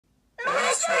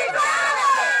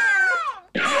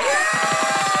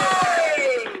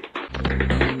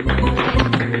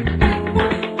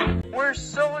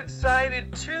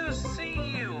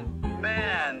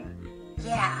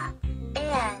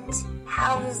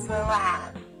the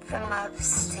lab from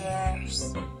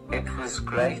upstairs? It was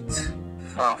great,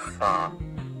 Fa-Fa.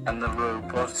 And the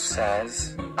robot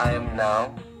says, I am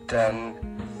now done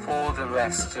for the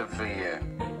rest of the year.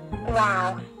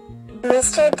 Wow.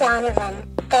 Mr.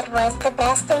 Donovan, that was the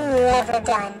best thing you ever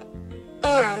done.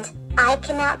 And I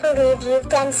cannot believe you've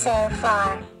done so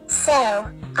far. So,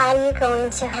 are you going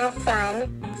to have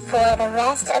fun for the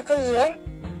rest of the year?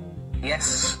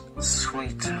 Yes,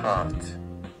 sweetheart.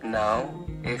 Now,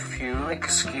 if you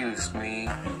excuse me,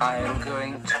 I am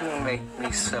going to make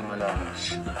me some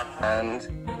lunch. And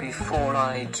before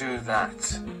I do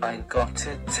that, I got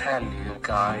to tell you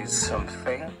guys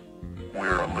something.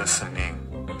 We're listening,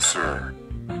 sir.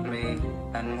 Me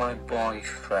and my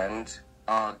boyfriend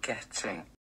are getting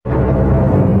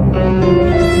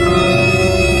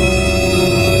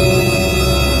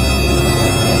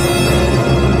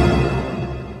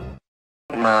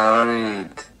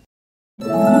married.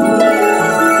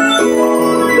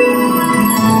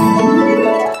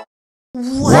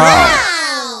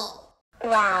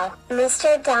 Wow,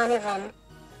 Mr. Donovan.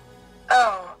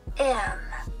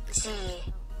 OMG.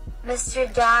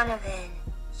 Mr. Donovan,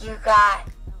 you got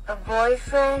a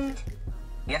boyfriend?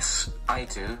 Yes, I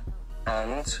do.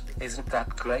 And isn't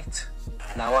that great?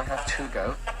 Now I have to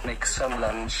go make some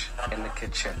lunch in the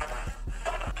kitchen.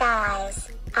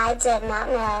 Guys, I did not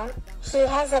know he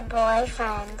has a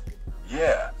boyfriend.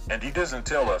 Yeah, and he doesn't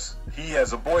tell us he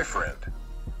has a boyfriend.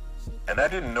 And I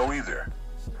didn't know either.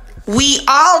 We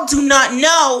all do not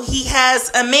know he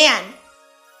has a man.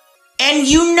 And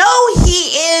you know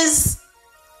he is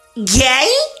gay?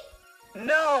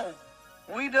 No,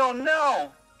 we don't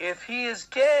know if he is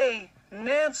gay,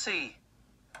 Nancy.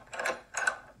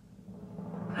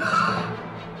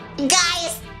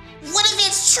 Guys, what if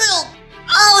it's true?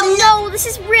 Oh no, this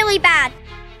is really bad.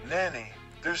 Nanny,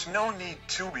 there's no need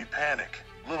to be panic,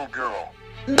 little girl.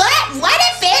 But what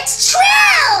if it's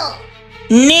true?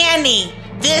 Nanny,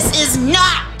 this is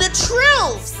not the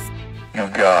truth. You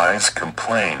guys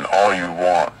complain all you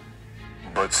want,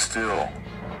 but still,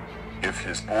 if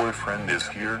his boyfriend is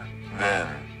here, then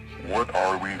what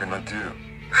are we gonna do?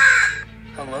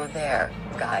 Hello there,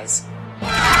 guys.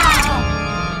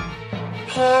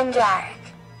 Pandark,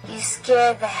 you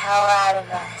scared the hell out of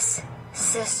us,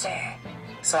 sister.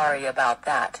 Sorry about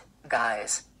that,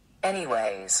 guys.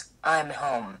 Anyways, I'm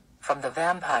home from the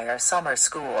vampire summer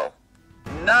school.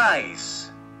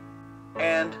 Nice.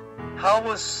 And how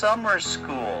was summer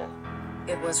school?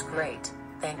 It was great,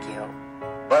 thank you.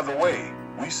 By the way,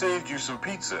 we saved you some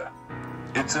pizza.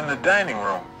 It's in the dining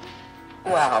room.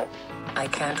 Wow, I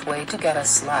can't wait to get a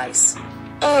slice.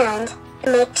 And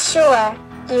make sure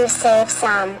you save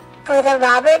some for the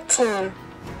Robert team.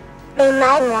 They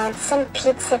might want some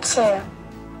pizza too.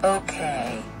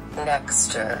 Okay,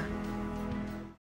 Nexter.